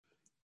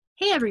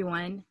Hey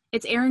everyone,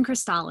 it's Erin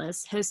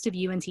Crystalis, host of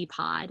UNT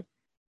Pod.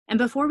 And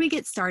before we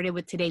get started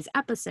with today's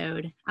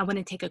episode, I want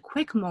to take a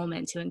quick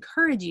moment to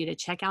encourage you to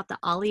check out the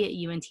Ollie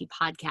at UNT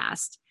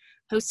podcast,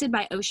 hosted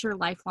by Osher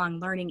Lifelong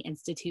Learning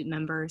Institute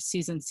member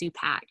Susan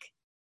Supak.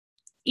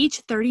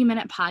 Each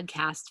 30-minute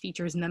podcast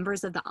features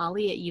members of the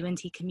Ollie at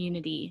UNT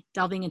community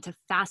delving into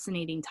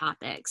fascinating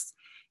topics,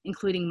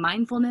 including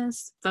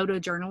mindfulness,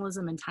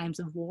 photojournalism in times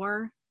of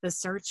war, the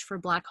search for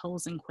black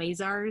holes and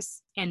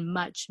quasars, and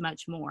much,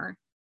 much more.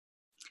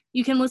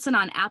 You can listen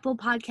on Apple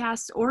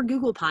Podcasts or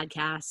Google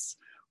Podcasts,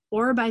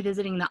 or by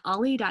visiting the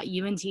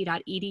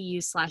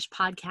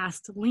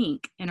ollie.unt.edu/podcast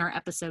link in our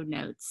episode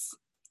notes.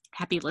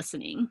 Happy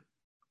listening.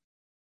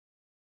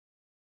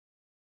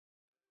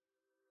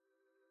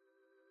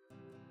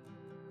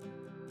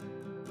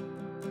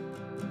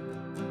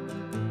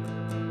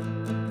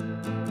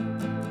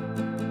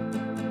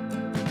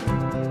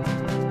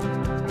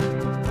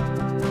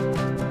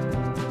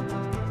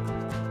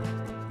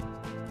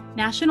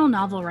 National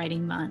Novel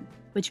Writing Month,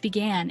 which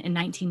began in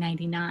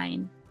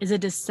 1999, is a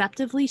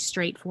deceptively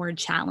straightforward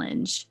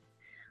challenge.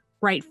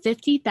 Write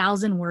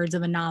 50,000 words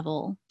of a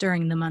novel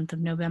during the month of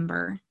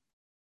November.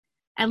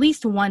 At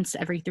least once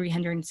every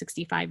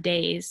 365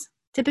 days,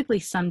 typically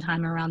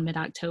sometime around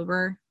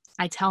mid-October,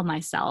 I tell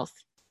myself,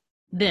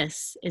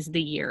 this is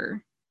the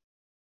year.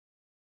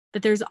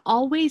 But there's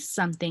always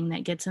something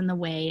that gets in the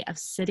way of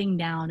sitting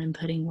down and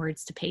putting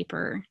words to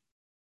paper.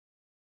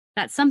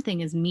 That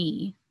something is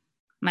me.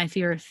 My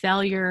fear of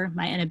failure,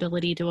 my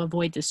inability to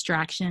avoid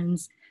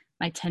distractions,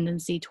 my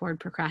tendency toward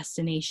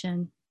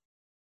procrastination.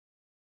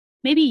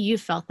 Maybe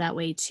you've felt that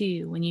way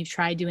too when you've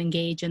tried to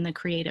engage in the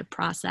creative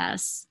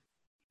process.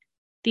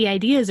 The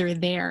ideas are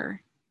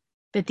there,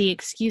 but the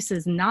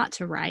excuses not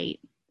to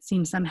write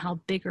seem somehow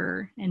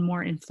bigger and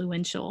more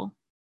influential.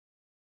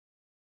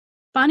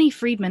 Bonnie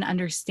Friedman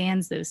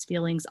understands those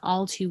feelings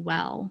all too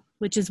well,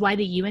 which is why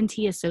the UNT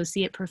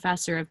Associate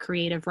Professor of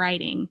Creative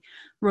Writing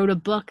wrote a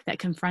book that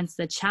confronts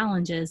the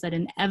challenges that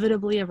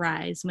inevitably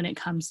arise when it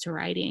comes to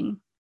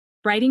writing.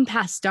 Writing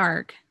Past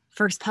Dark,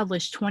 first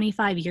published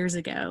 25 years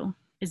ago,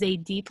 is a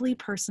deeply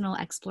personal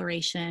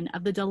exploration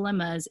of the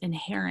dilemmas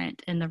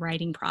inherent in the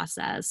writing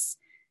process,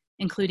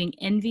 including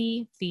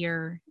envy,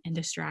 fear, and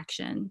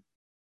distraction.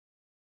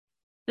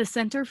 The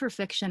Center for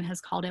Fiction has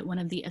called it one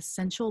of the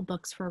essential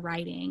books for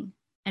writing,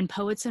 and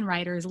Poets and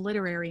Writers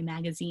Literary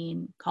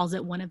Magazine calls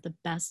it one of the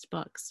best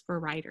books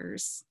for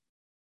writers.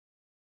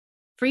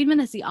 Friedman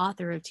is the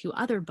author of two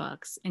other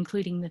books,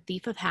 including The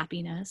Thief of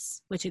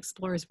Happiness, which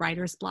explores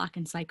writer's block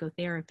and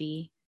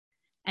psychotherapy,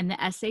 and the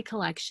essay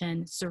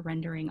collection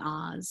Surrendering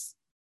Oz.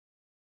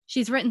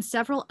 She's written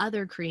several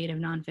other creative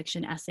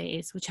nonfiction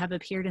essays, which have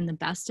appeared in the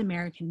Best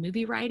American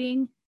Movie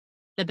Writing,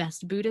 the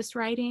Best Buddhist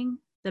Writing,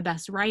 the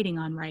Best Writing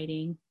on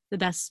Writing, the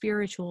Best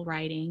Spiritual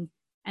Writing,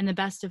 and the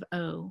Best of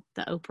O,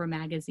 the Oprah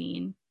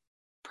magazine.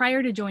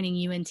 Prior to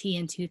joining UNT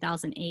in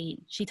 2008,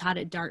 she taught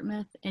at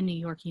Dartmouth and New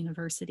York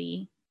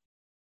University.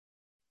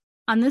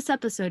 On this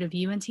episode of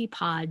UNT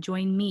Pod,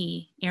 join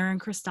me, Erin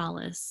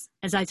Crystalis,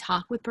 as I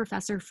talk with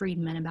Professor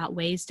Friedman about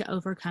ways to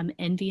overcome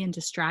envy and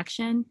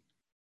distraction,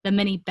 the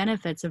many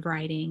benefits of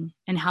writing,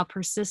 and how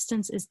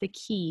persistence is the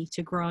key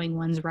to growing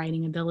one's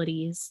writing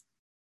abilities.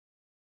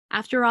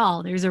 After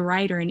all, there's a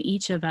writer in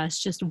each of us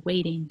just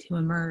waiting to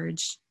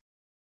emerge.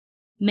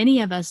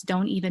 Many of us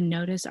don't even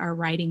notice our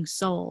writing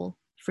soul,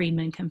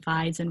 Friedman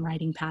confides in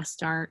Writing Past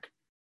Dark,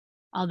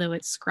 although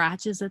it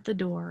scratches at the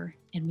door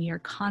and we are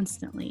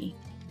constantly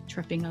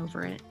tripping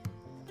over it.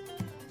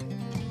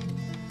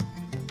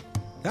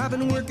 I've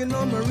been working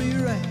on my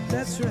rewrite,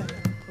 that's right.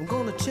 I'm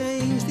gonna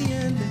change the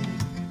ending.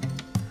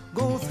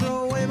 Gonna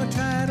throw away my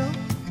title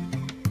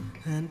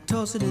and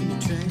toss it in the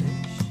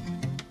trash.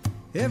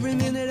 Every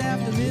minute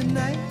after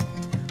midnight,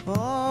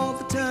 all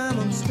the time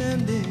I'm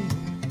spending,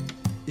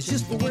 it's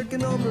just for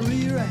working on my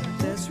rewrite,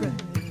 that's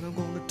right. I'm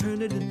gonna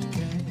turn it into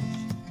cash.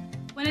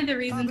 One of the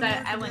reasons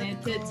that I wanted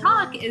to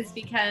talk is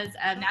because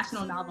of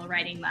National Novel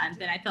Writing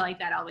Month, and I feel like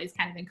that always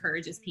kind of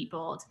encourages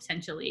people to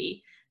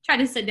potentially try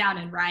to sit down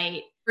and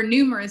write. For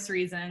numerous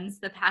reasons,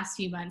 the past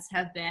few months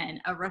have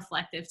been a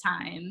reflective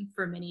time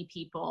for many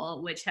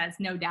people, which has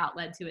no doubt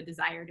led to a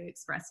desire to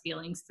express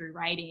feelings through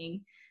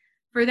writing.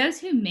 For those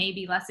who may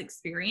be less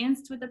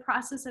experienced with the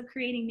process of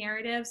creating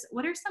narratives,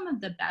 what are some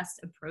of the best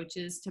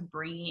approaches to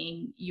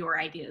bringing your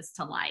ideas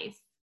to life?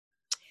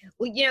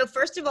 Well,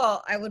 first of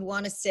all, I would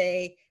want to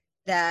say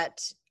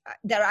that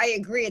I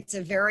agree. It's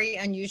a very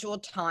unusual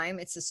time.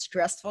 It's a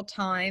stressful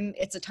time.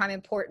 It's a time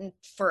important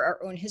for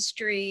our own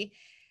history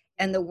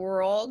and the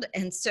world.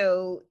 And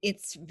so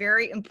it's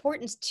very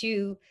important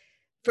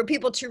for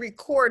people to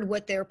record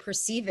what they're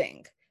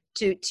perceiving,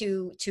 to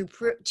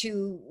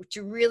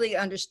really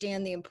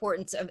understand the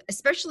importance of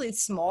especially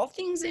small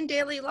things in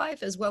daily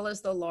life as well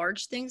as the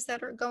large things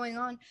that are going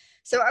on.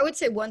 So I would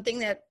say one thing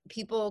that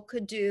people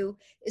could do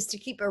is to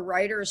keep a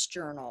writer's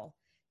journal.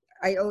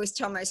 I always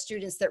tell my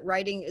students that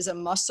writing is a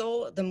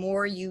muscle. The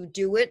more you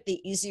do it,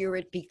 the easier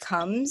it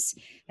becomes.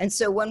 And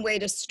so one way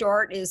to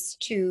start is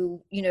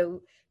to,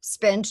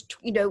 spend,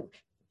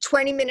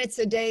 20 minutes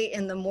a day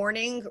in the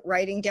morning,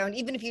 writing down,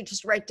 even if you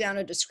just write down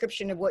a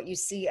description of what you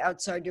see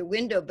outside your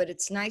window, but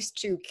it's nice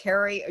to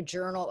carry a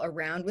journal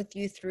around with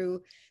you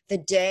through the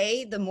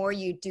day. The more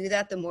you do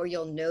that, the more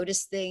you'll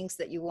notice things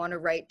that you want to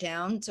write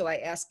down. So I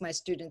ask my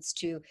students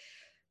to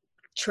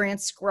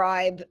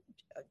transcribe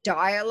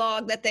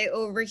dialogue that they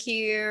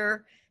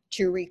overhear,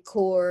 to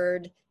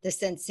record the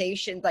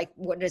sensation, like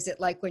what is it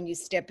like when you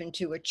step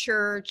into a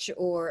church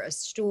or a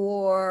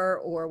store,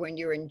 or when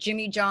you're in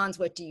Jimmy John's,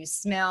 what do you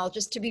smell?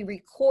 Just to be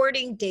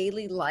recording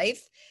daily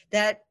life,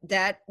 that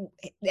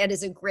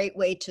is a great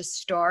way to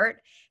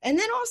start. And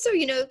then also,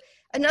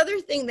 another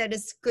thing that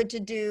is good to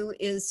do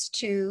is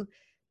to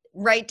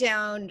write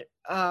down,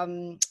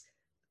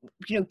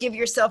 give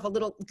yourself a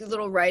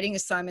little writing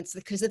assignments,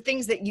 because the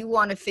things that you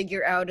want to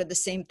figure out are the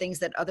same things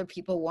that other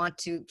people want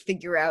to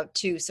figure out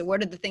too. So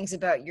what are the things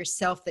about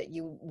yourself that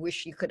you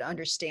wish you could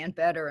understand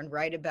better, and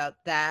write about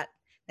that?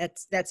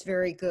 That's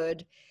very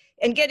good.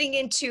 And getting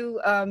into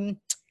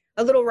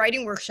a little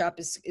writing workshop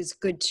is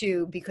good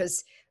too,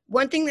 because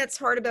one thing that's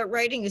hard about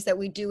writing is that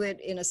we do it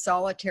in a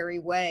solitary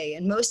way.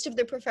 And most of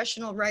the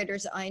professional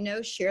writers I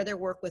know share their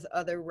work with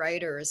other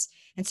writers.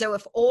 And so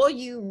if all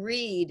you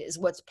read is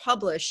what's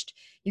published,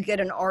 you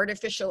get an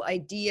artificial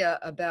idea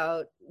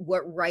about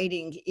what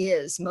writing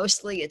is.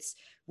 Mostly it's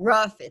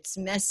rough, it's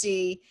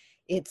messy,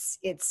 it's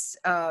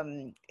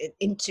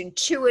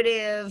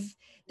intuitive.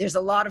 There's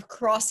a lot of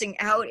crossing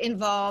out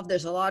involved.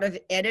 There's a lot of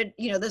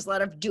there's a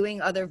lot of doing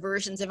other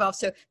versions involved.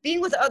 So being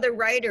with other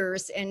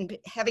writers and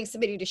having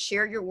somebody to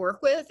share your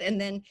work with,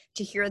 and then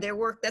to hear their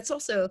work, that's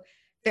also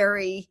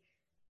very,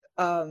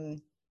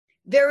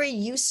 very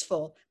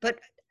useful. But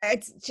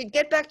to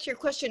get back to your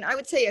question, I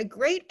would say a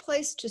great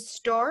place to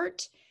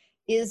start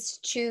is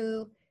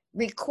to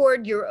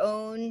record your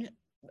own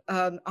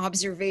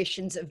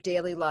observations of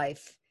daily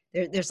life.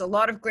 There's a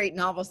lot of great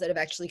novels that have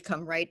actually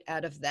come right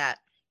out of that.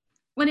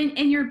 When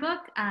in your book,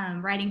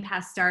 Writing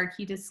Past Dark,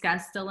 you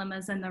discuss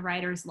dilemmas in the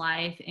writer's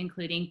life,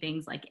 including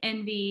things like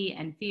envy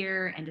and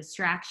fear and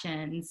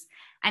distractions,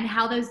 and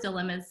how those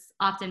dilemmas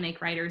often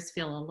make writers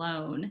feel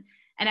alone.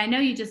 And I know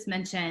you just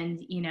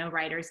mentioned,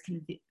 writers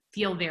can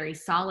feel very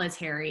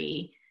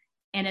solitary.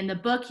 And in the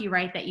book, you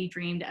write that you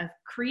dreamed of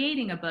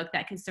creating a book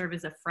that could serve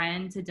as a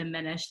friend to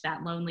diminish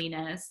that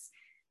loneliness.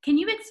 Can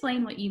you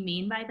explain what you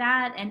mean by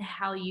that, and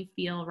how you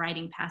feel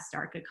Writing Past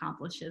Dark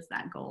accomplishes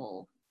that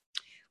goal?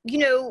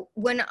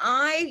 When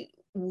I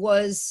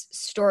was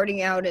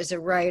starting out as a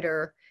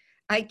writer,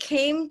 I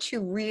came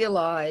to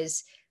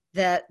realize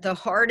that the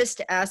hardest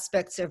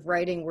aspects of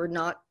writing were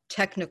not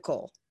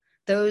technical.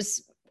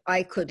 Those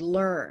I could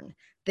learn.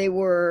 They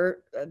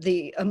were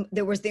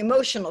there was the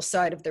emotional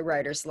side of the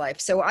writer's life.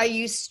 So I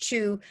used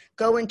to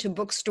go into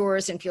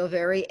bookstores and feel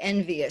very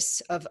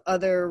envious of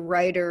other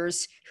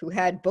writers who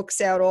had books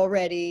out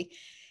already.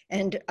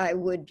 And I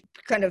would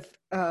kind of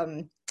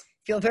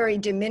feel very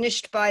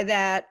diminished by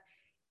that.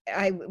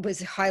 I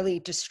was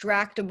highly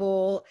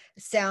distractible,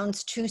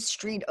 sounds too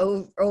street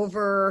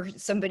over.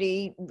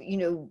 Somebody,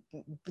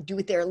 do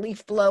with their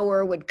leaf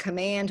blower would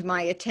command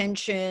my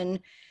attention.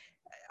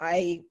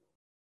 I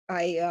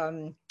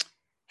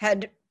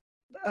had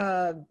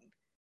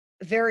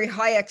very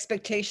high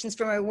expectations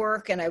for my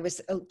work, and I was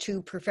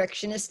too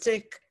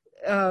perfectionistic.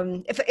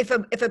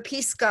 If a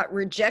piece got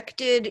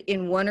rejected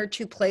in one or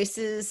two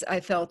places,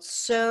 I felt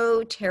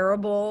so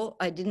terrible.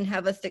 I didn't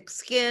have a thick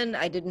skin.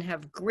 I didn't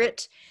have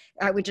grit.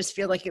 I would just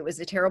feel like it was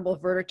a terrible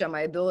verdict on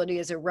my ability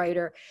as a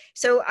writer.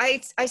 So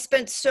I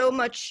spent so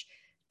much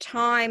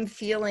time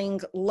feeling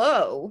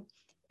low.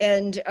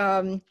 And,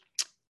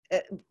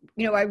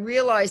 I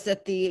realized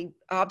that the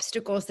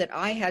obstacles that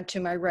I had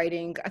to my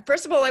writing,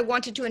 first of all, I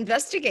wanted to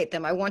investigate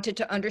them. I wanted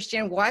to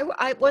understand why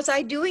was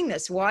I doing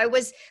this? Why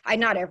was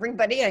not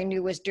everybody I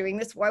knew was doing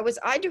this? Why was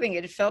I doing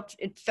it?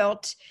 It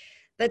felt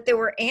that there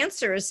were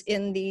answers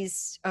in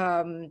these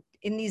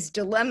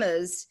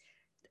dilemmas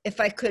if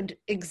I could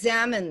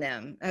examine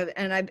them.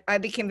 And I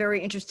became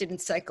very interested in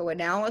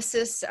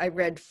psychoanalysis. I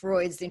read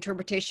Freud's The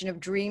Interpretation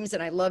of Dreams,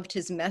 and I loved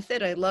his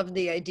method. I loved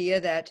the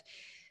idea that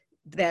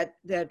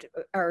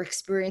our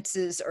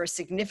experiences are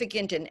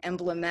significant and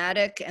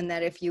emblematic, and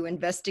that if you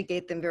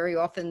investigate them very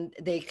often,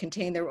 they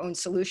contain their own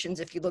solutions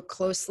if you look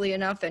closely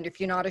enough and if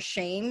you're not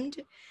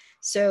ashamed.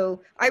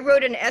 So I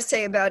wrote an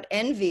essay about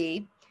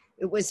envy.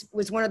 It was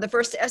one of the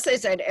first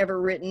essays I'd ever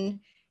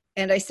written.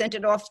 And I sent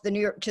it off to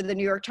the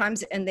New York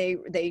Times, and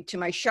they, to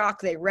my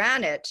shock, they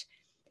ran it.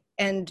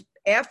 And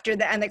after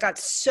that, and they got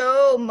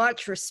so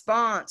much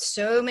response,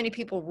 so many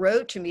people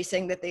wrote to me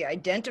saying that they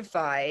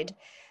identified,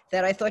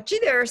 that I thought, gee,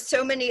 there are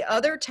so many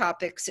other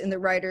topics in the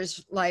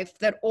writer's life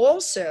that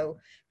also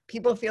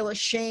people feel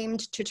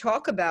ashamed to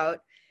talk about.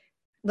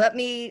 Let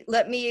me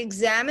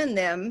examine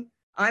them.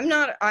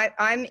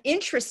 I'm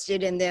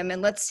interested in them,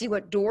 and let's see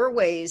what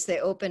doorways they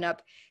open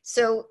up.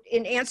 So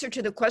in answer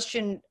to the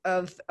question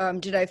of,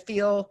 did I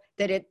feel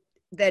that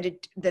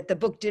the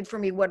book did for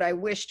me what I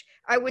wished,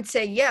 I would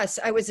say yes.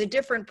 I was a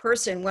different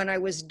person when I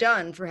was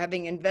done for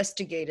having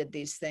investigated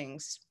these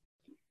things.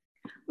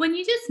 When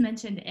you just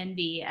mentioned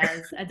envy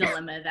as a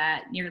dilemma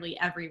that nearly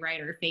every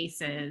writer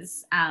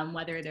faces,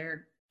 whether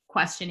they're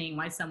questioning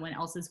why someone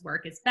else's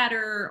work is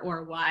better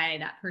or why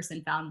that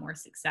person found more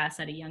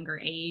success at a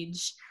younger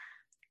age.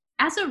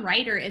 As a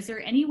writer, is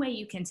there any way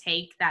you can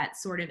take that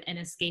sort of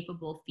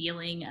inescapable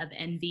feeling of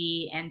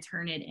envy and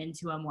turn it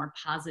into a more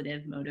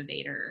positive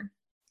motivator?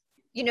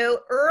 You know,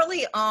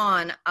 early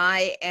on,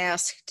 I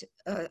asked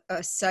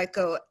a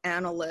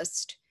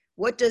psychoanalyst,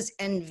 what does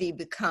envy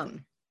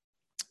become?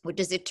 What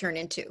does it turn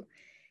into?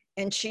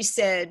 And she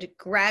said,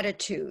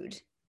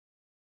 gratitude.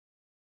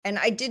 And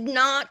I did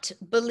not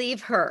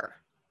believe her.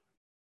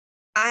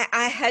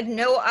 I had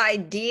no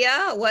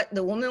idea what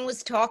the woman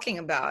was talking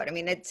about. I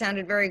mean, it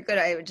sounded very good.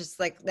 I was just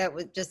like, that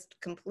was just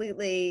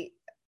completely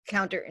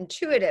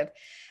counterintuitive.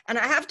 And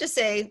I have to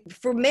say,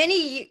 for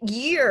many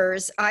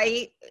years,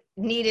 I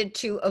needed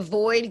to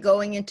avoid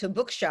going into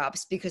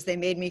bookshops because they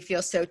made me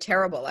feel so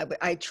terrible.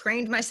 I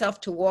trained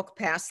myself to walk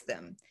past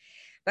them.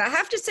 But I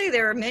have to say,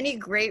 there are many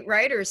great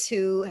writers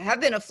who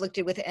have been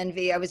afflicted with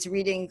envy. I was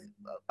reading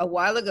a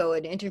while ago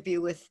an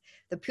interview with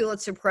the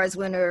Pulitzer Prize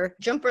winner,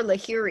 Jhumpa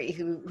Lahiri,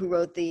 who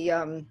wrote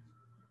her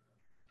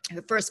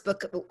first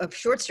book of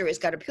short stories,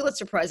 got a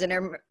Pulitzer Prize.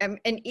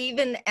 And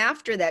even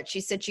after that,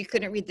 she said she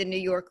couldn't read the New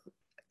York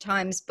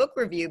Times book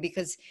review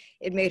because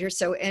it made her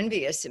so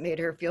envious. It made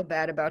her feel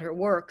bad about her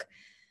work.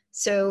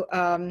 So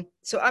I'm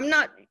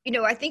not,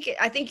 I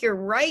think you're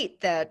right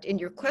that in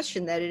your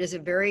question that it is a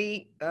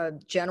very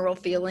general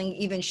feeling.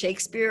 Even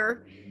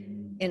Shakespeare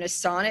in a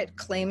sonnet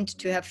claimed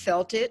to have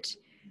felt it.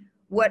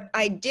 What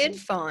I did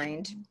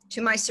find,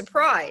 to my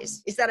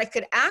surprise, is that I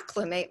could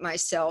acclimate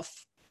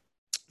myself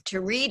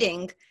to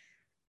reading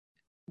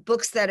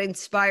books that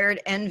inspired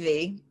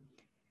envy.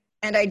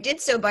 And I did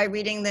so by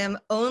reading them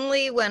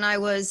only when I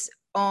was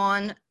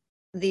on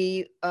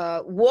the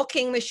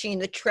walking machine,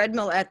 the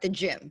treadmill at the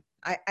gym.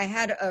 I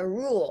had a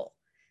rule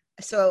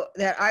so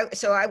that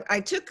I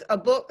took a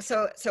book.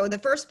 So the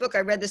first book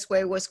I read this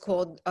way was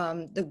called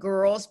The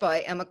Girls by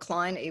Emma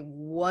Cline, a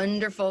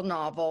wonderful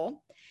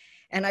novel.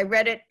 And I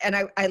read it and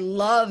I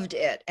loved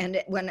it.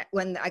 And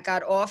when I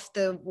got off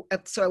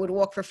so I would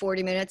walk for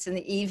 40 minutes in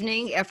the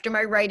evening after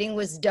my writing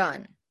was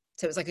done.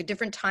 So it was like a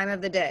different time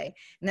of the day.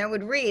 And I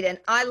would read, and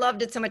I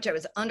loved it so much. I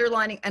was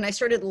underlining, and I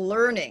started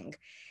learning.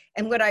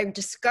 And what I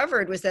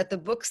discovered was that the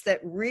books that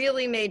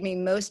really made me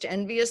most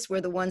envious were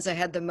the ones I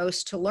had the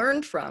most to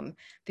learn from,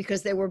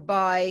 because they were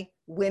by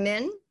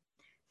women,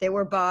 they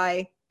were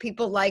by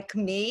people like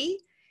me,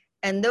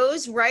 and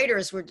those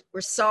writers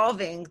were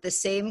solving the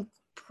same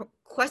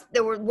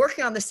they were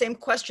working on the same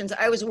questions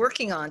I was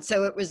working on.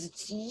 So it was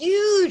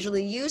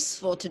hugely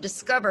useful to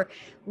discover,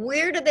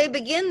 where do they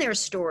begin their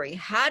story?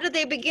 How do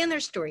they begin their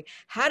story?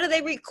 How do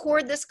they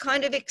record this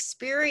kind of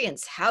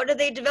experience? How do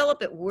they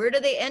develop it? Where do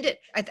they end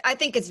it? I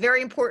think it's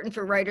very important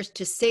for writers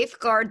to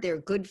safeguard their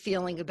good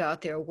feeling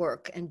about their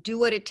work and do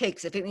what it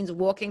takes. If it means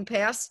walking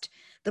past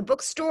the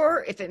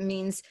bookstore, if it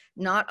means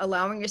not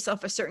allowing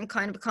yourself a certain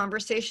kind of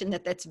conversation,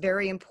 that's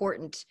very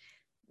important.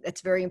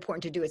 That's very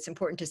important to do. It's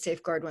important to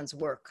safeguard one's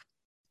work.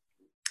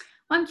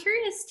 Well, I'm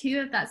curious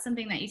too if that's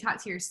something that you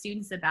talk to your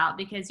students about,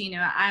 because,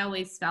 I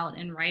always felt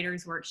in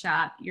writer's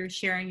workshop, you're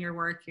sharing your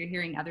work, you're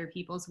hearing other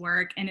people's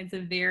work, and it's a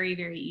very,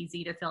 very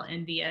easy to feel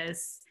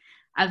envious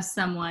of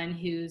someone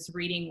who's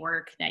reading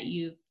work that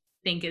you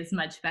think is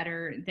much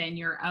better than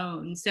your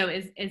own. So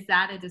is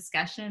that a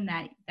discussion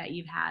that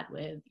you've had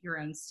with your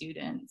own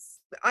students?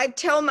 I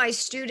tell my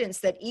students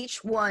that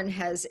each one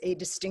has a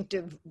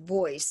distinctive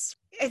voice.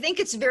 I think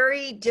it's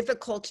very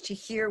difficult to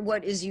hear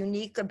what is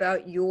unique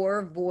about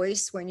your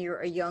voice when you're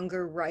a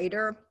younger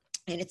writer,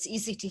 and it's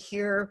easy to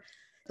hear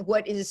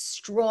what is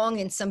strong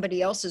in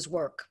somebody else's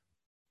work.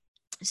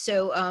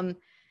 So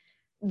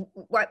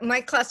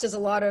my class does a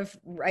lot of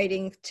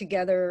writing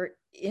together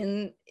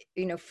in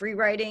free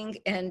writing,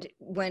 and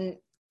when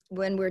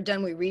we're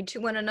done, we read to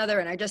one another,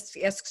 and I just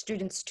ask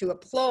students to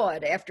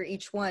applaud after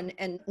each one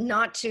and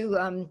not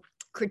to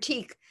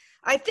critique.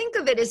 I think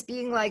of it as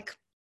being like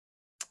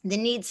the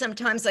need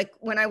sometimes, like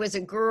when I was a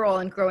girl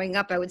and growing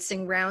up, I would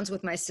sing rounds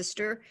with my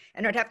sister,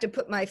 and I'd have to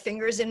put my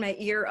fingers in my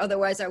ear,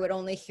 otherwise I would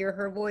only hear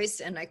her voice,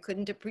 and I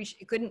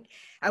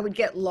I would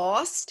get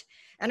lost.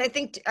 And I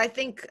think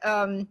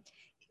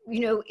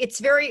it's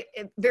very,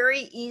 very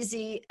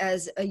easy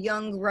as a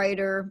young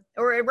writer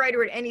or a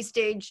writer at any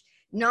stage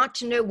not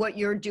to know what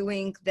you're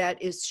doing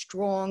that is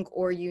strong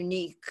or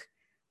unique.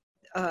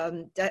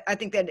 I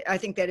think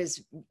that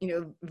is,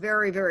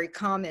 very, very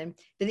common.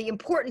 But the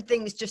important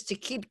thing is just to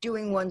keep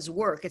doing one's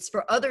work. It's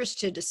for others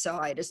to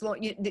decide.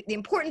 The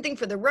important thing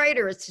for the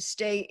writer is to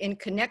stay in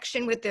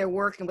connection with their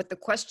work and with the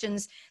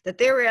questions that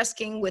they're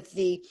asking, with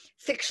the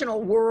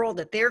fictional world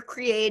that they're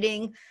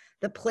creating,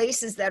 the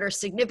places that are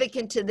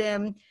significant to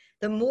them.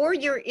 The more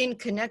you're in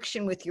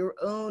connection with your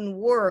own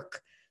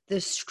work, the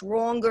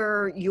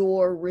stronger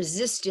your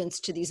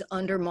resistance to these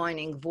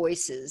undermining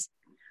voices.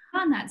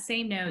 On that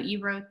same note,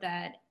 you wrote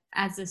that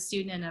as a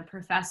student and a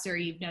professor,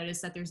 you've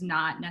noticed that there's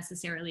not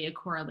necessarily a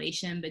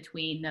correlation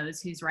between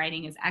those whose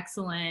writing is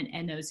excellent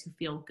and those who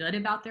feel good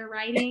about their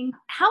writing.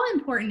 How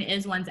important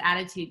is one's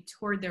attitude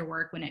toward their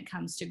work when it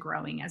comes to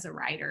growing as a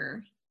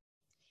writer?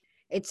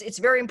 It's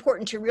very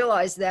important to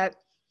realize that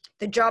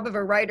the job of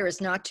a writer is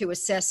not to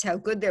assess how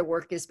good their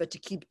work is, but to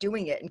keep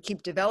doing it and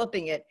keep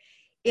developing it.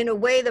 In a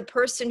way, the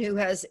person who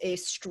has a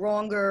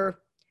stronger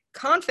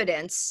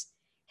confidence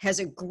has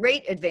a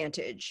great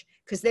advantage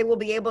because they will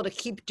be able to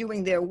keep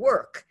doing their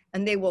work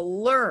and they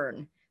will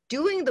learn.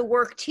 Doing the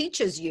work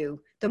teaches you.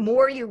 The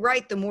more you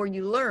write, the more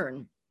you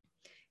learn.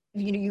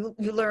 You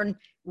learn,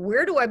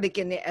 where do I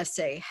begin the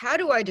essay? How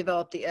do I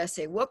develop the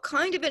essay? What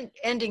kind of an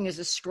ending is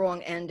a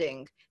strong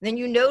ending? Then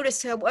you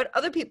notice what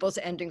other people's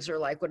endings are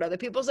like, what other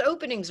people's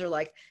openings are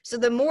like. So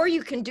the more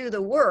you can do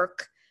the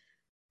work,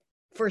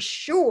 for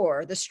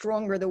sure, the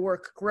stronger the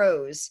work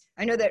grows.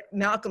 I know that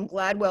Malcolm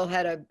Gladwell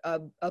had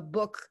a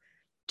book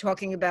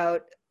talking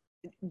about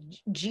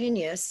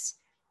genius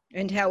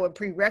and how a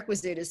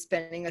prerequisite is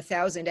spending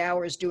 1,000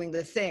 hours doing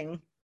the thing,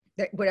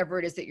 that whatever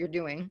it is that you're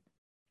doing.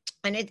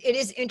 And it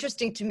is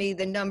interesting to me,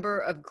 the number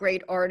of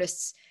great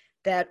artists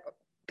that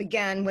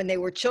began when they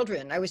were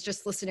children. I was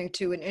just listening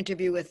to an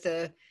interview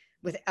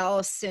with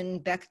Alison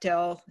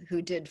Bechdel,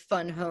 who did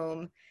Fun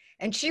Home,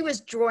 and she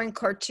was drawing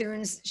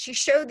cartoons. She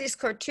showed these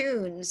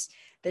cartoons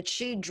that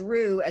she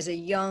drew as a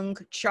young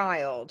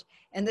child.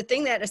 And the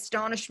thing that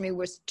astonished me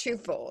was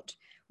twofold.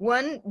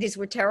 One, these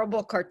were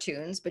terrible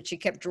cartoons, but she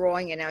kept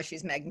drawing and now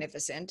she's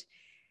magnificent.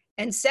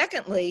 And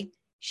secondly,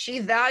 she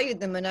valued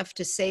them enough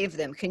to save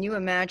them. Can you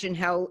imagine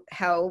how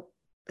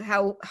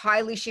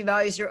highly she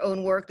values her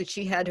own work, that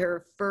she had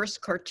her first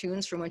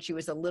cartoons from when she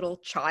was a little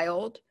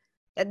child?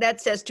 And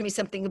that says to me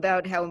something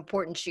about how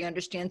important she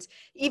understands.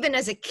 Even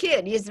as a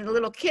kid, as a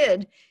little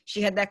kid,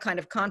 she had that kind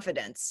of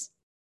confidence.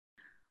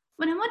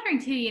 Well, I'm wondering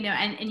too,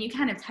 and you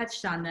kind of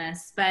touched on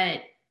this,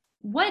 but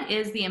what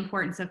is the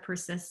importance of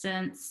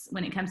persistence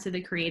when it comes to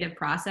the creative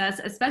process,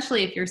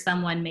 especially if you're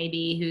someone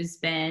maybe who's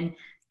been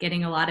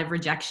getting a lot of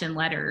rejection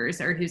letters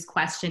or who's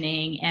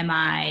questioning, am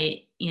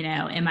I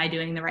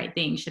doing the right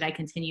thing? Should I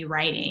continue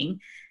writing?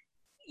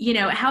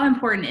 How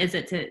important is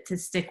it to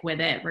stick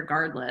with it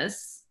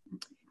regardless?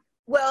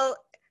 Well,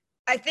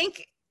 I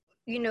think,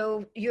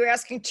 you're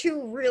asking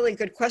two really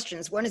good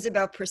questions. One is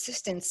about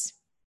persistence,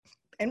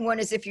 and one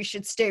is if you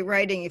should stay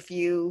writing if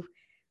you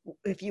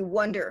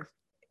wonder.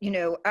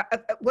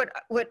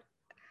 What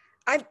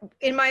I've,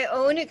 in my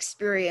own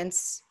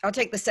experience, I'll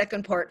take the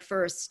second part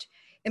first.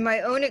 In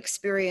my own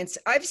experience,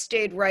 I've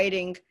stayed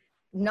writing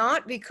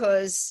not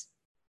because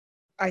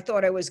I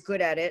thought I was good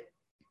at it,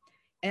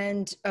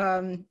 and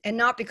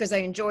not because I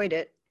enjoyed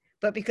it,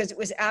 but because it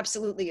was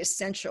absolutely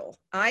essential.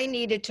 I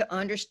needed to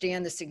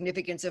understand the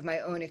significance of my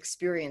own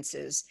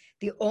experiences.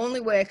 The only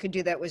way I could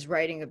do that was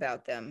writing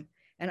about them.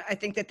 And I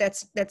think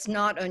that's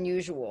not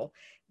unusual.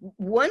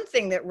 One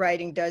thing that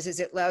writing does is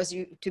it allows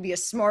you to be a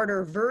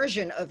smarter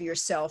version of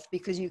yourself,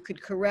 because you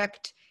could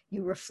correct,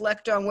 you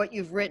reflect on what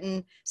you've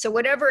written. So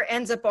whatever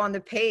ends up on the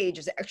page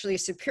is actually a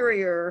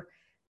superior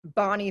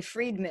Bonnie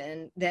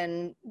Friedman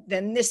than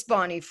this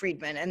Bonnie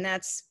Friedman. And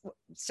that's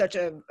such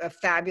a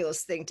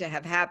fabulous thing to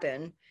have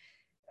happen.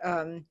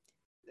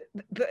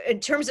 But in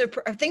terms of,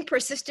 I think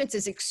persistence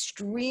is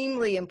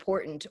extremely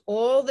important.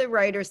 All the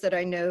writers that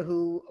I know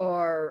who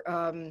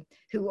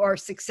are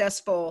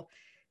successful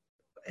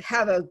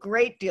have a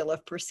great deal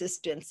of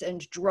persistence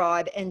and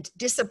drive and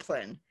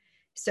discipline.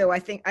 So I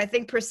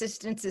think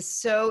persistence is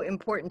so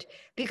important,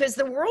 because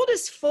the world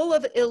is full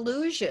of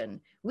illusion.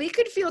 We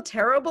could feel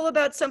terrible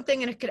about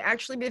something and it could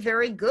actually be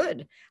very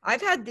good.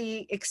 I've had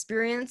the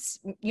experience,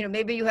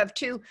 maybe you have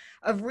too,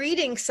 of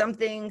reading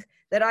something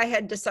that I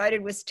had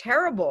decided was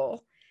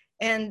terrible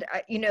and,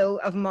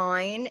 of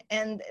mine.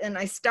 And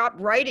I stopped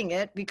writing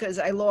it because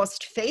I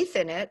lost faith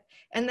in it.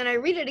 And then I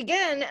read it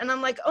again and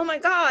I'm like, oh my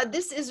God,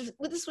 this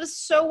was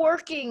so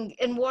working.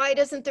 And why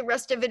doesn't the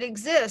rest of it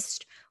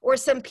exist? Or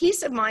some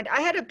piece of mind.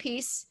 I had a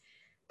piece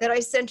that I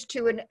sent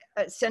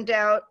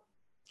out,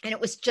 and it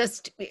was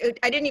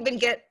I didn't even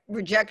get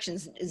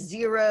rejections,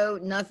 zero,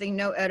 nothing,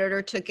 no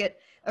editor took it.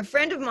 A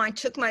friend of mine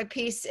took my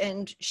piece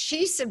and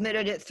she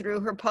submitted it through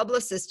her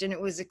publicist, and it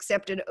was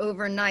accepted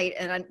overnight,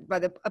 and by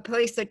a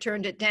place that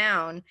turned it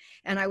down,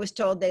 and I was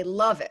told they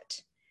love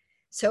it.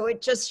 So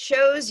it just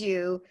shows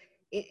you,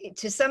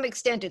 to some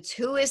extent, it's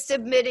who is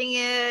submitting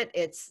it.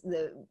 It's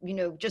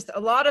just a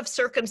lot of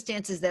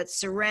circumstances that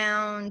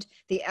surround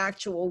the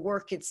actual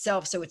work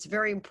itself. So it's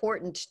very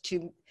important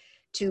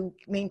to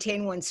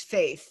maintain one's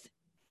faith.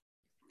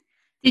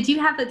 Did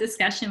you have a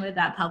discussion with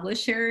that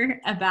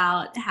publisher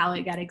about how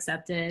it got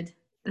accepted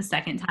the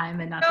second time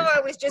and not? No, I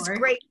was just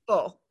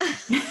grateful.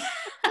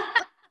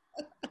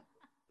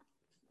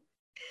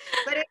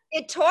 But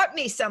it taught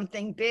me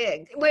something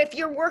big. If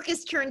your work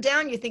is turned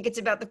down, you think it's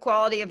about the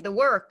quality of the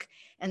work,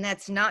 and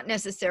that's not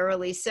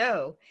necessarily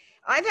so.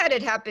 I've had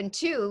it happen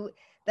too,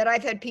 that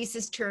I've had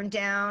pieces turned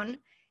down,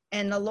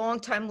 and a long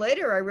time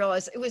later, I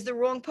realized it was the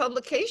wrong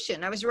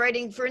publication. I was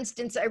writing, for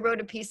instance, I wrote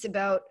a piece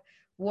about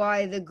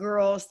why the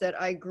girls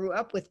that I grew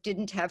up with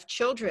didn't have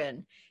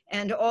children.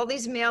 And all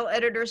these male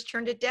editors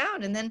turned it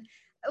down. And then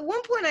at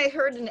one point I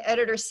heard an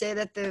editor say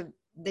that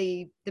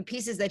the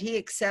pieces that he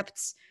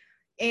accepts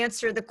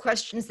answer the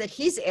questions that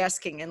he's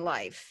asking in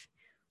life.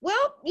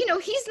 Well,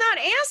 he's not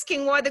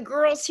asking why the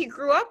girls he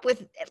grew up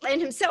with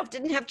and himself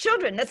didn't have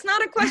children. That's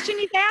not a question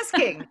he's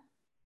asking.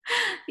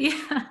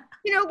 Yeah.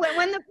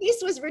 When the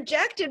piece was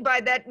rejected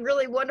by that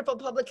really wonderful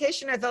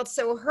publication, I felt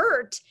so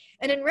hurt.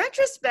 And in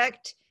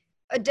retrospect,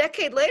 a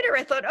decade later,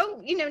 I thought,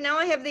 now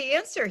I have the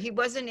answer. He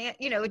wasn't,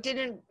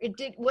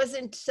 it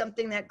wasn't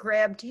something that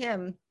grabbed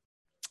him.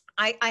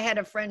 I had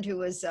a friend who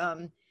was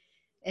an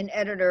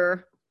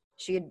editor.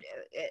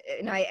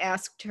 And I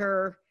asked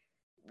her,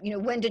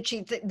 when did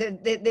she,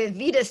 the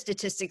Vita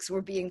statistics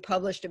were being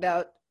published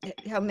about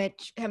how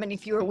many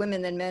fewer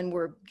women than men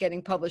were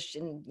getting published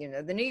in,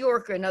 the New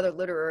Yorker and other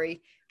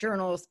literary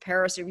journals,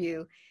 Paris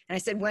Review. And I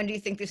said, when do you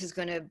think this is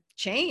going to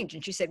change?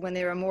 And she said, when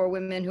there are more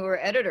women who are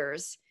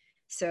editors.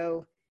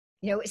 So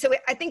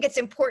I think it's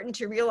important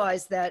to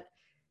realize that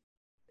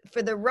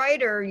for the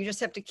writer, you just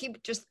have to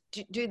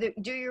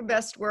do your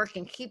best work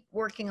and keep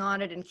working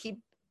on it and keep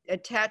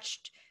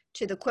attached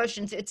to the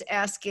questions it's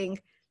asking,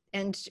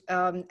 and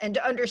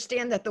to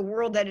understand that the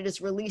world that it is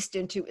released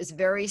into is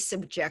very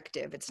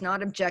subjective. It's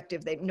not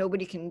objective.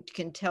 Nobody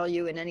can tell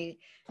you in any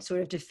sort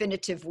of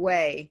definitive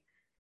way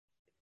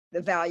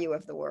the value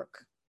of the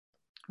work.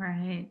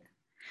 Right.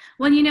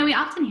 Well, we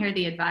often hear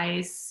the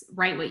advice,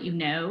 write what you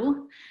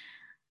know.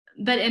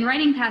 But in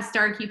Writing Past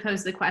Dark, you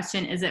pose the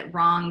question, is it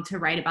wrong to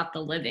write about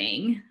the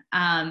living?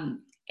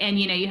 And,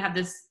 you have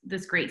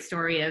this great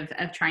story of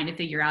trying to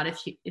figure out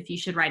if you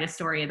should write a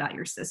story about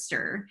your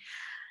sister.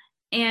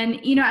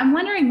 And, I'm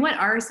wondering, what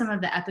are some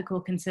of the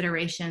ethical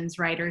considerations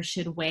writers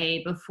should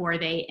weigh before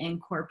they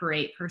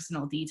incorporate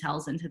personal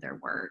details into their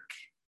work?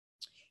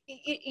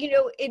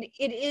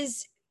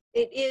 It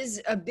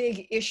is a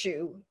big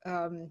issue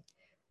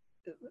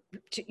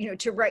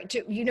to write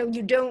to,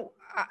 you don't,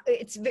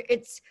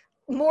 it's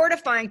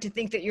mortifying to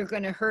think that you're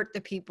going to hurt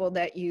the people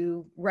that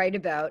you write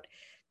about.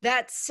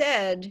 That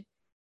said,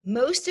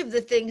 most of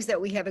the things that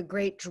we have a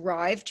great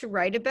drive to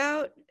write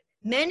about,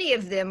 many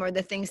of them are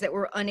the things that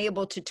we're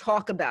unable to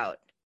talk about.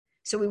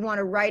 So we want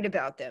to write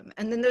about them.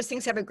 And then those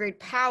things have a great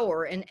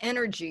power and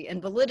energy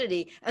and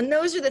validity. And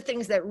those are the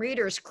things that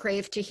readers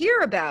crave to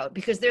hear about,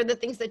 because they're the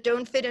things that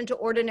don't fit into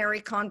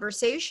ordinary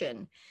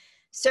conversation.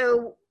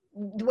 So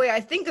the way I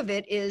think of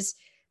it is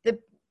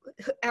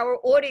our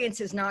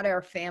audience is not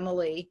our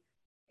family.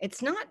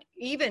 It's not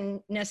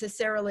even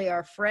necessarily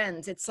our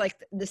friends. It's like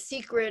the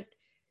secret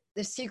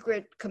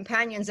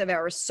companions of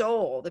our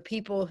soul, the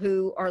people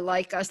who are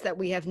like us that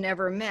we have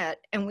never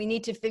met. And we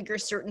need to figure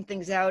certain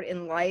things out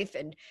in life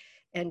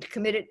and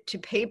commit it to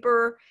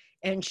paper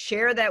and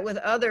share that with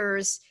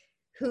others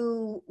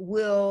who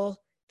will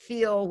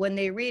feel, when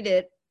they read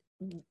it,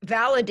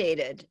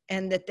 validated,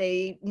 and that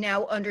they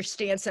now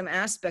understand some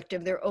aspect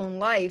of their own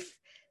life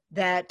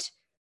that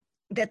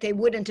they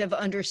wouldn't have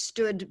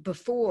understood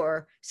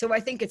before. So I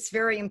think it's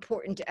very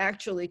important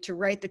to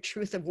write the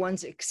truth of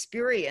one's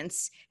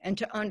experience, and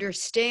to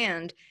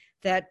understand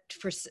that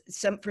for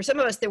some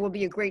of us, there will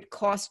be a great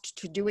cost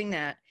to doing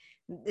that.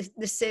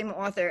 The same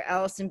author,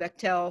 Alison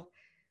Bechtel,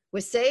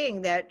 was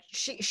saying that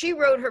she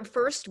wrote, her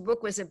first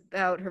book was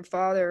about her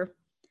father,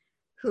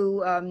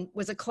 who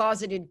was a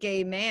closeted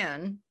gay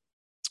man,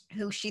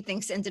 who she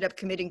thinks ended up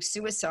committing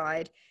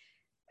suicide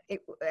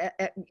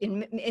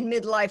in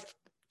midlife,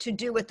 to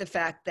do with the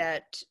fact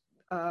that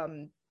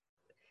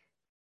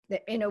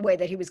in a way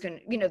that he was going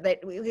to, that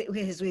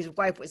his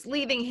wife was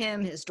leaving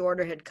him, his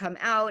daughter had come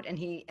out, and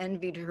he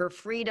envied her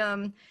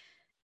freedom.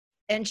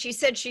 And she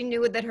said she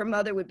knew that her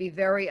mother would be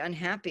very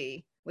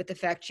unhappy with the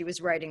fact she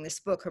was writing this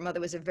book. Her mother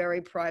was a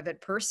very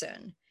private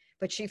person,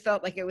 but she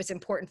felt like it was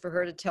important for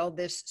her to tell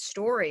this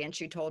story. And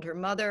she told her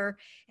mother,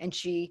 and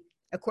she,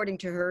 according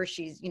to her,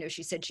 she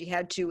said she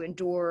had to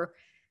endure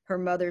her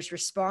mother's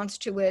response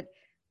to it.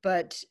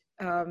 But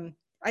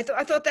I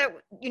thought that,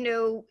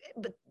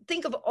 but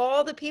think of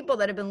all the people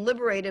that have been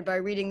liberated by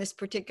reading this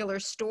particular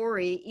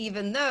story,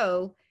 even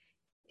though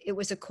it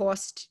was a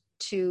cost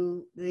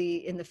in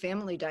the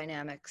family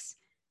dynamics.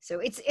 So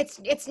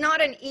it's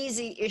not an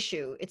easy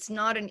issue. It's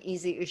not an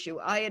easy issue.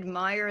 I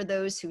admire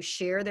those who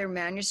share their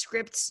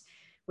manuscripts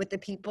with the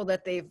people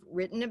that they've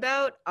written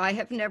about. I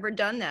have never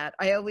done that.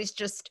 I always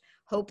just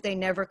hope they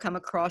never come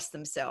across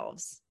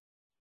themselves.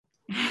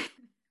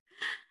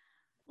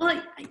 Well,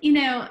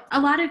 a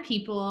lot of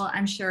people,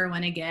 I'm sure,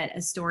 want to get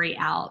a story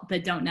out,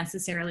 but don't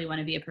necessarily want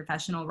to be a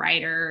professional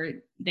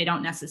writer. They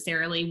don't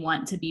necessarily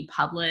want to be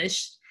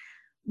published.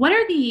 What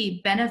are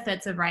the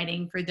benefits of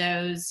writing for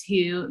those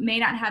who may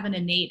not have an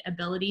innate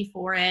ability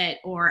for it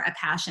or a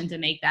passion to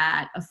make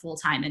that a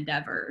full-time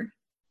endeavor?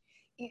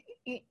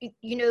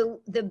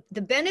 The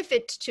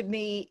benefit to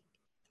me,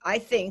 I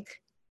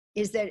think,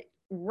 is that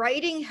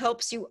writing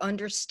helps you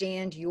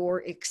understand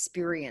your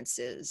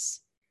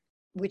experiences,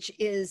 which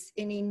is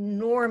an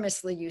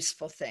enormously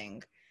useful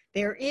thing.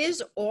 There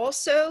is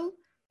also,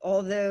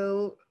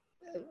 although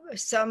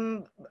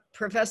some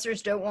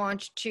professors don't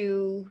want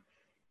to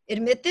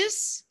admit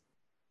this,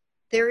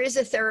 there is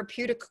a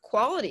therapeutic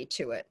quality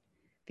to it,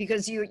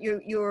 because you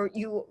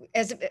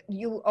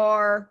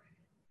are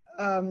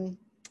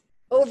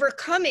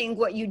overcoming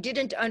what you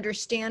didn't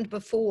understand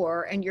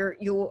before, and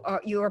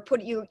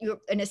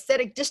an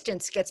aesthetic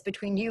distance gets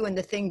between you and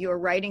the thing you're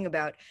writing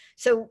about.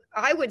 So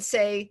I would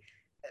say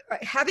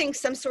having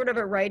some sort of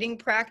a writing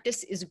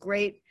practice is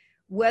great,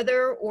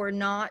 whether or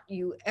not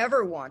you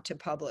ever want to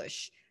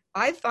publish.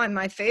 I find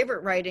my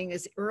favorite writing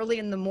is early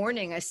in the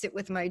morning. I sit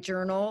with my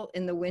journal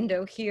in the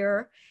window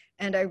here,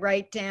 and I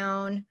write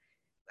down,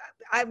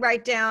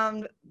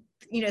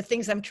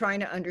 things I'm trying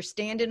to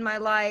understand in my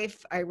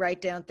life. I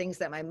write down things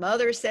that my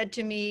mother said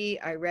to me.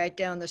 I write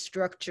down the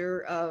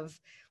structure of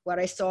what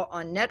I saw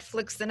on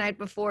Netflix the night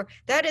before.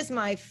 That is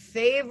my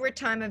favorite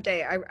time of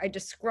day. I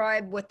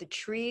describe what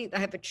I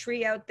have a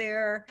tree out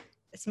there.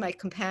 It's my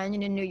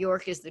companion in New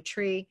York, is the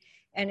tree.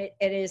 And it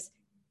is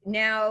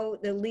now,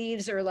 the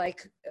leaves are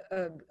like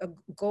a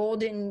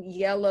golden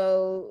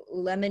yellow,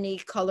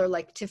 lemony color,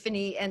 like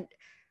Tiffany. And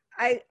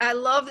I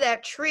love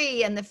that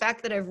tree, and the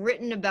fact that I've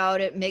written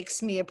about it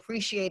makes me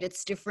appreciate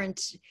its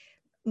different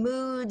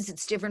moods,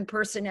 its different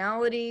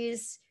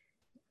personalities.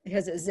 It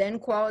has a Zen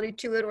quality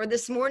to it. Or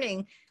this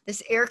morning,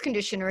 this air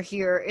conditioner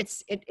here,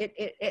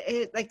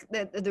 it like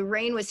the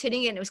rain was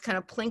hitting it, and it was kind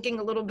of plinking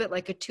a little bit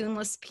like a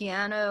tuneless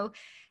piano.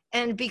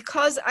 And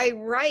because I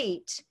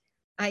write,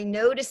 I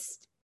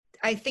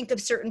think of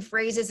certain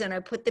phrases and I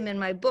put them in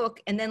my book,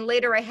 and then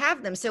later I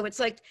have them. So it's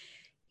like,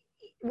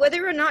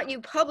 whether or not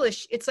you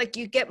publish, it's like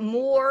you get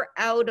more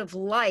out of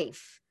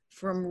life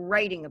from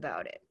writing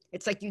about it.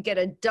 It's like you get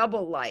a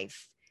double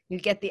life. You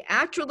get the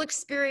actual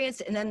experience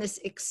and then this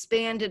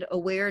expanded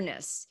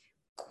awareness,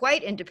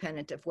 quite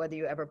independent of whether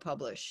you ever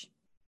publish.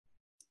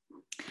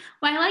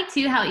 Well, I like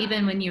too how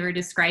even when you were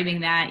describing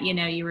that,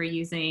 you were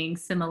using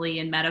simile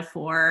and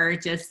metaphor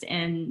just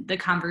in the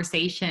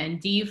conversation.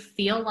 Do you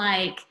feel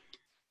like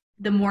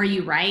the more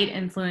you write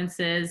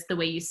influences the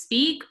way you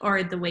speak,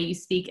 or the way you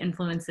speak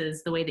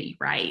influences the way that you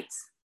write?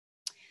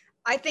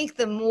 I think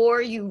the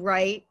more you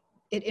write,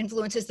 it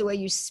influences the way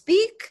you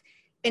speak,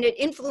 and it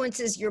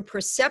influences your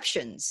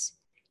perceptions.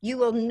 You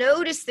will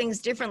notice things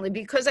differently,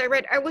 because I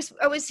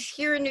was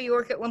here in New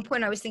York at one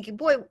point. I was thinking,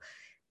 boy,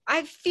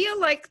 I feel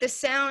like the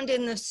sound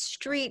in the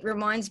street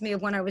reminds me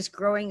of when I was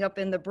growing up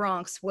in the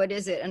Bronx. What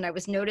is it? And I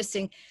was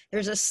noticing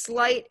there's a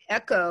slight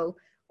echo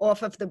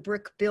off of the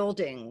brick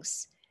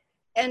buildings.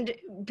 And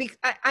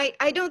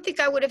I don't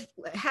think I would have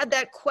had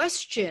that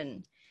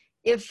question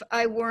if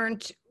I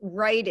weren't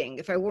writing,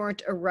 if I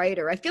weren't a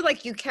writer. I feel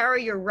like you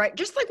carry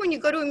just like when you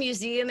go to a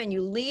museum and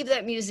you leave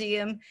that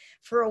museum,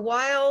 for a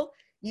while,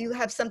 you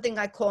have something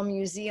I call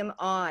museum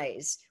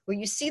eyes, where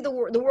you see the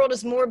world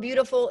is more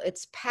beautiful,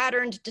 it's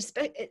patterned,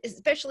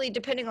 especially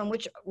depending on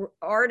which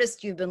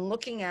artist you've been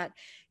looking at.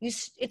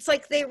 It's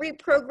like they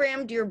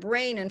reprogrammed your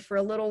brain, and for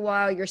a little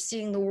while, you're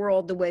seeing the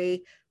world the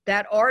way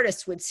that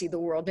artist would see the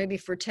world, maybe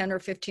for 10 or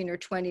 15 or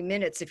 20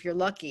 minutes if you're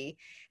lucky.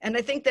 And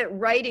I think that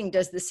writing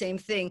does the same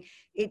thing.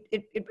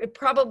 It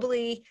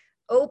probably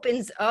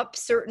opens up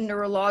certain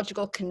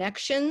neurological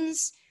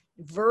connections,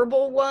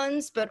 verbal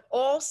ones, but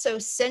also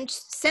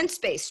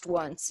sense-based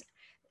ones,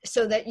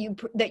 so that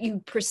you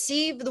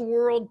perceive the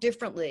world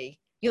differently.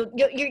 It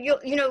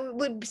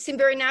would seem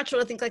very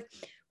natural to think like,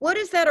 what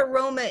is that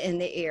aroma in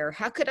the air?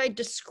 How could I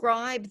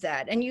describe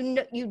that? And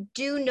you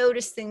do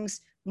notice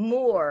things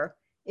more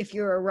if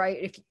you're a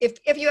writer,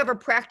 if you have a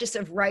practice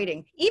of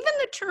writing. Even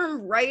the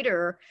term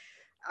writer,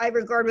 I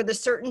regard with a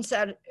certain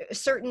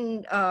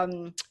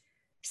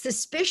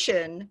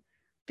suspicion,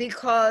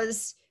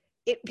 because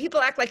people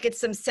act like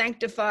it's some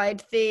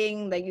sanctified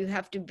thing that you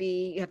have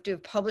to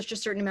have published a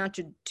certain amount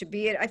to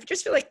be it. I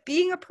just feel like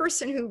being a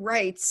person who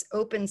writes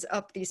opens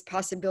up these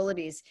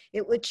possibilities.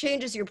 It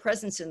changes your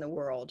presence in the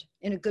world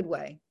in a good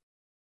way.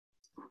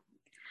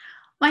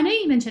 Well, I know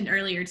you mentioned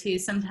earlier too,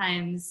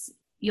 sometimes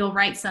you'll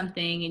write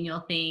something and you'll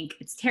think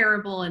it's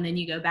terrible, and then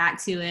you go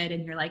back to it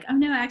and you're like, oh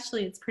no,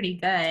 actually it's pretty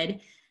good.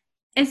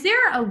 Is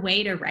there a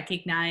way to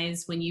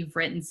recognize when you've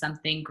written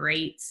something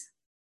great?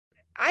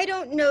 I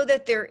don't know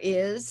that there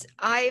is.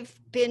 I've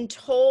been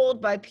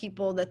told by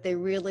people that they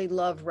really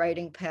love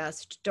writing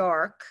past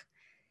dark,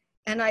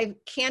 and I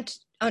can't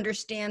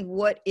understand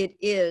what it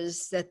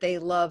is that they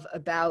love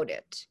about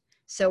it.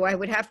 So I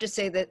would have to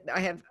say that I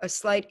have a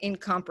slight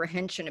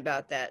incomprehension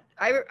about that.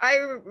 I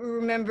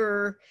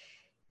remember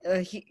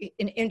an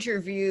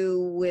interview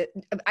with,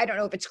 I don't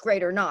know if it's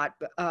great or not,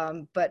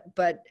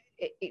 but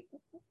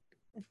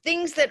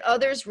things that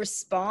others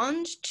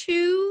respond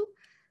to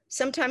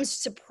sometimes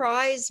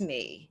surprise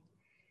me.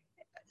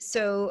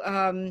 So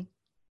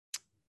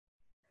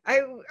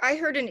I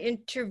read an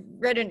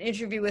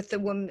interview with the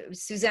woman,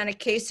 Susanna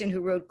Kaysen,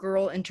 who wrote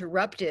Girl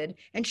Interrupted,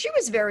 and she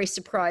was very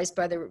surprised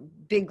by the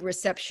big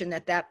reception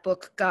that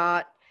book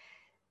got.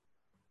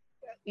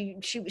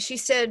 She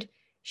said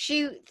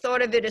she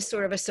thought of it as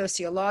sort of a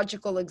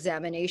sociological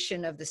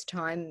examination of this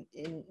time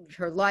in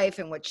her life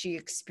and what she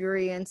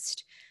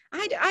experienced.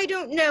 I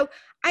don't know.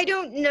 I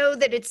don't know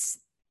that it's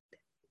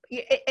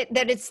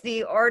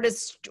the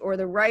artist or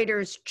the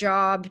writer's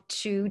job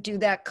to do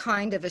that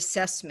kind of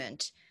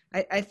assessment.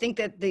 I think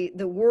that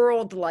the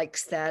world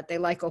likes that. They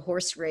like a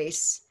horse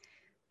race,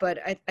 but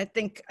I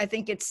think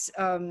it's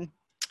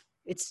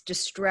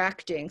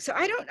distracting. So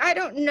I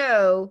don't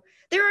know.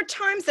 There are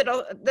times that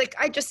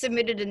I just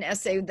submitted an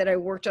essay that I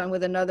worked on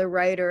with another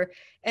writer,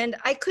 and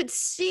I could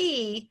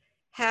see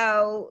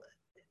how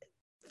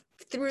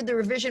through the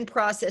revision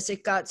process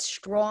it got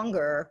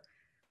stronger.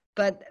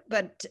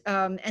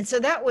 And so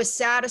that was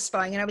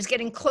satisfying, and I was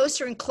getting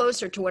closer and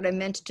closer to what I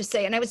meant to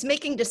say, and I was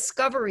making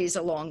discoveries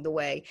along the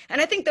way.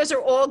 And I think those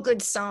are all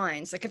good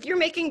signs. Like if you're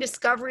making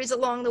discoveries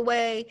along the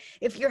way,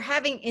 if you're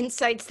having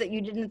insights that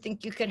you didn't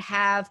think you could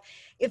have,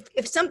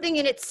 if something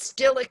in it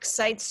still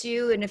excites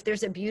you, and if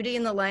there's a beauty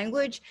in the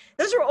language,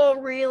 those are all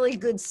really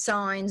good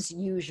signs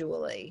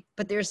usually.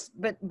 But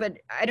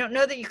I don't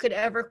know that you could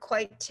ever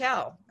quite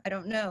tell. I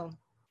don't know.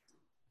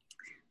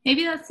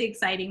 Maybe that's the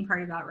exciting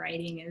part about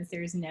writing, is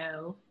there's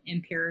no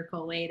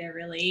empirical way to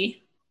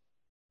really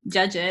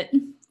judge it.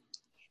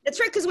 That's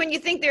right, because when you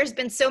think there's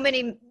been so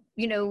many,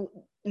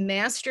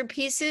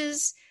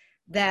 masterpieces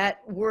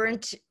that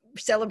weren't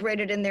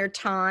celebrated in their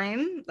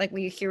time, like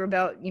we hear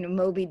about,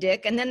 Moby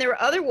Dick, and then there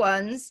are other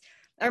ones.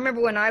 I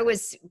remember when I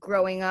was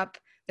growing up,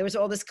 there was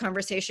all this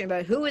conversation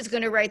about who is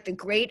going to write the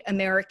great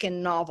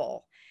American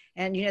novel.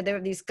 And, there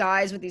were these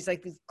guys with these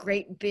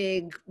great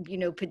big,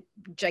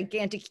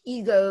 gigantic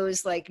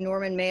egos like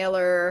Norman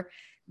Mailer,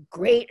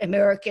 great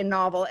American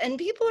novel. And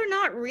people are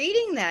not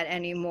reading that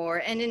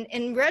anymore. And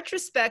in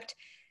retrospect,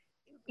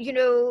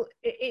 even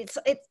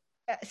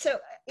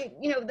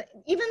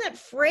that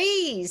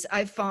phrase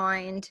I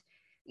find,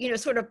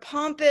 sort of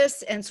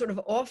pompous and sort of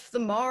off the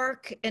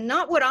mark and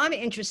not what I'm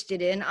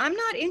interested in. I'm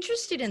not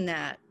interested in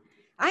that.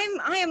 I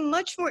am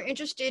much more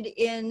interested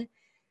in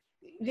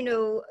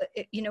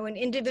an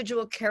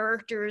individual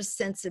character's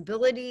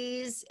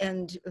sensibilities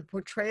and a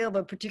portrayal of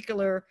a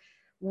particular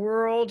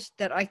world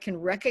that I can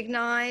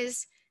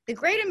recognize. The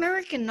great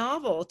American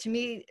novel, to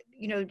me,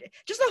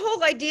 just the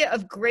whole idea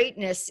of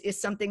greatness is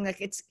something that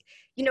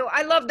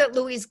I love that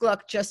Louise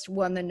Gluck just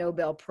won the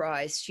Nobel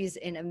Prize. She's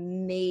an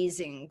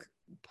amazing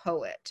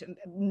poet,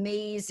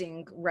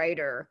 amazing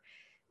writer.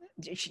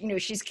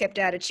 She's kept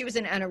at it. She was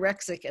an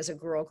anorexic as a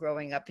girl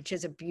growing up, and she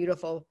has a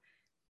beautiful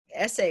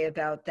essay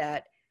about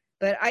that.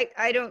 But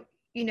I don't,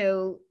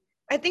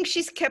 I think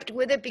she's kept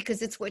with it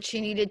because it's what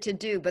she needed to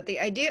do. But the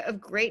idea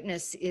of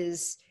greatness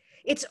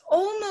it's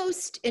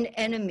almost an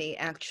enemy,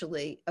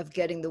 actually, of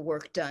getting the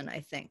work done,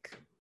 I think.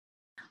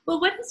 Well,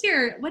 what is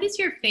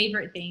your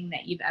favorite thing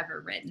that you've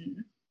ever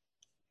written?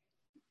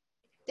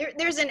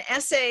 There's an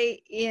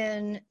essay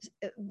in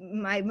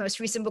my most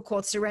recent book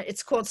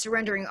it's called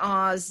Surrendering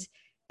Oz.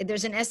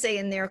 There's an essay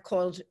in there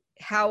called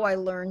How I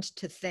Learned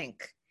to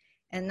Think.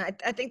 And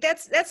I think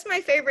that's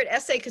my favorite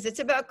essay because it's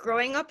about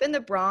growing up in the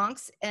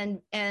Bronx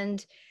and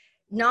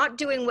not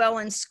doing well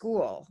in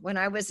school. When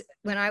I was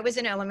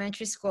in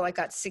elementary school, I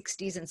got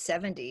 60s and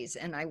 70s,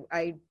 and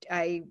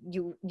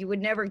you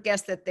would never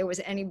guess that there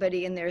was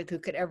anybody in there who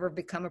could ever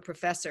become a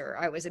professor.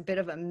 I was a bit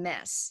of a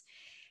mess.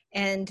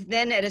 And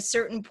then at a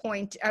certain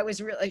point, I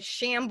was really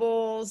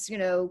shambles,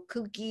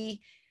 kooky.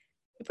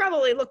 You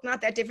probably look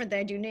not that different than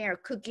I do now.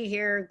 Kooky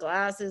hair,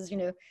 glasses,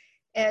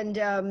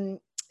 and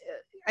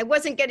I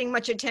wasn't getting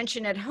much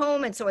attention at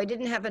home, and so I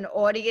didn't have an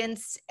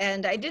audience,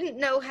 and I didn't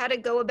know how to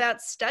go about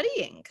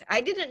studying.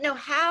 I didn't know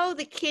how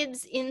the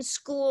kids in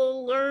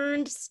school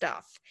learned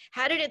stuff.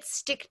 How did it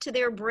stick to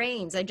their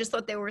brains? I just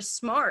thought they were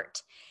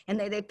smart, and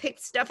they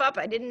picked stuff up.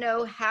 I didn't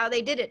know how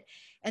they did it.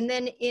 And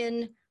then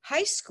in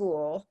high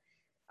school,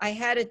 I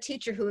had a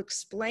teacher who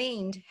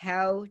explained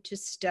how to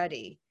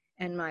study,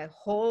 and my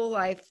whole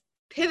life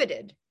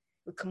pivoted,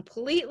 a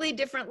completely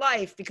different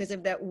life because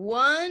of that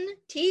one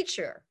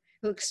teacher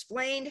who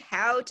explained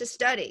how to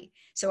study.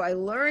 So I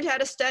learned how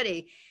to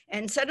study,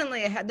 and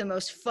suddenly I had the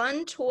most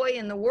fun toy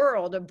in the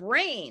world, a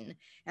brain.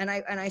 And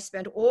I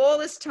spent all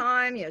this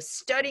time,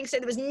 studying. So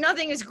there was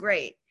nothing as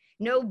great.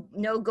 No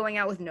going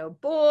out with no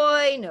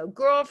boy, no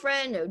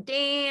girlfriend, no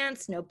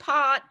dance, no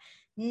pot.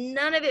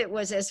 None of it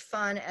was as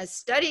fun as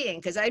studying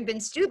because I'd been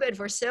stupid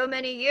for so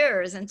many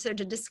years. And so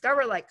to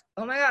discover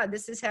oh my God,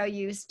 this is how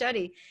you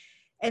study.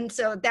 And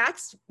so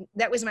that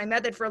was my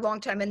method for a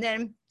long time. And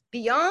then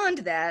beyond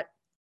that,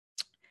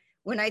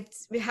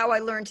 how I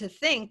learned to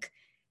think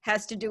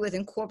has to do with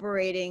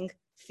incorporating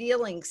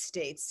feeling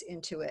states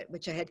into it,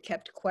 which I had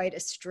kept quite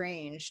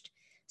estranged.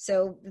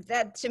 So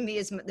that to me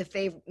is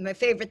my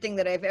favorite thing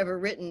that I've ever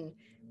written.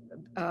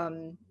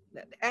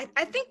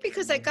 I think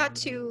because I got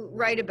to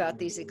write about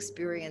these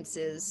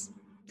experiences.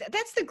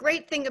 That's the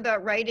great thing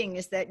about writing,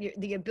 is that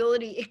the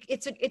ability,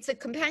 it's a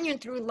companion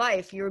through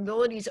life. Your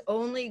abilities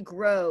only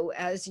grow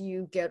as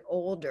you get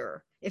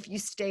older if you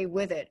stay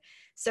with it.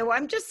 So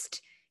I'm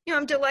just,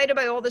 I'm delighted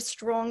by all the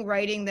strong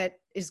writing that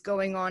is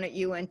going on at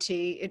UNT.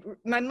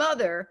 My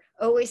mother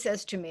always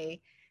says to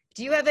me,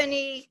 do you have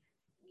any,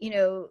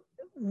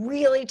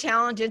 really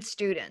talented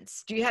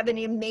students? Do you have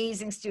any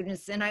amazing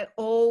students? And I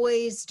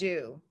always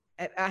do.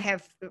 I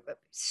have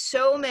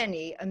so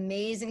many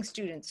amazing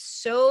students,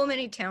 so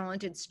many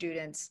talented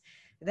students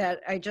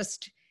that I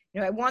just,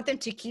 I want them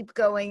to keep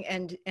going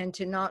and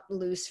to not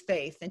lose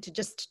faith and to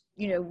just,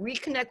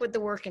 reconnect with the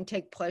work and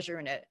take pleasure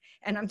in it.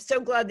 And I'm so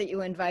glad that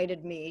you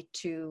invited me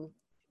to,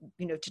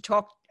 to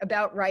talk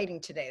about writing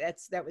today.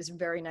 That was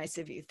very nice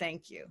of you.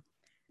 Thank you.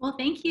 Well,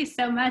 thank you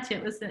so much.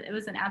 It was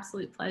an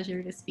absolute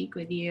pleasure to speak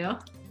with you.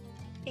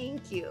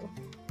 Thank you.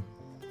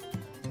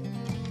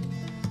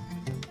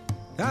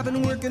 I've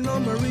been working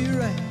on my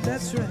rewrite,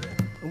 that's right.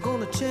 I'm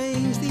gonna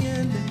change the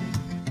ending.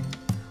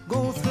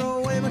 Gonna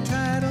throw away my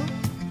title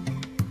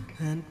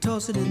and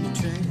toss it in the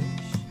trash.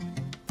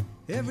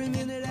 Every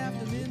minute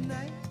after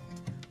midnight.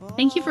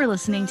 Thank you for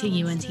listening to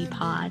UNT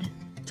Pod.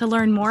 To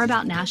learn more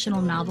about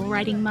National Novel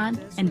Writing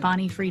Month and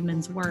Bonnie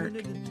Friedman's work,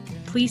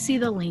 please see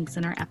the links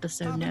in our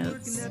episode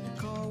notes.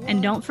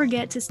 And don't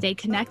forget to stay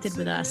connected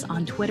with us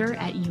on Twitter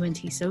at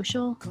UNT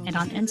Social and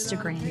on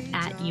Instagram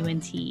at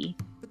UNT.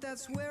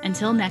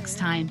 Until next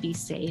time, be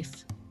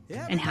safe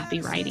and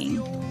happy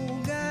writing.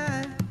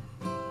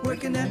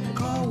 Working at the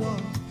car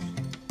wash,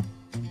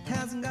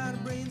 hasn't got a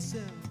brain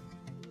cell.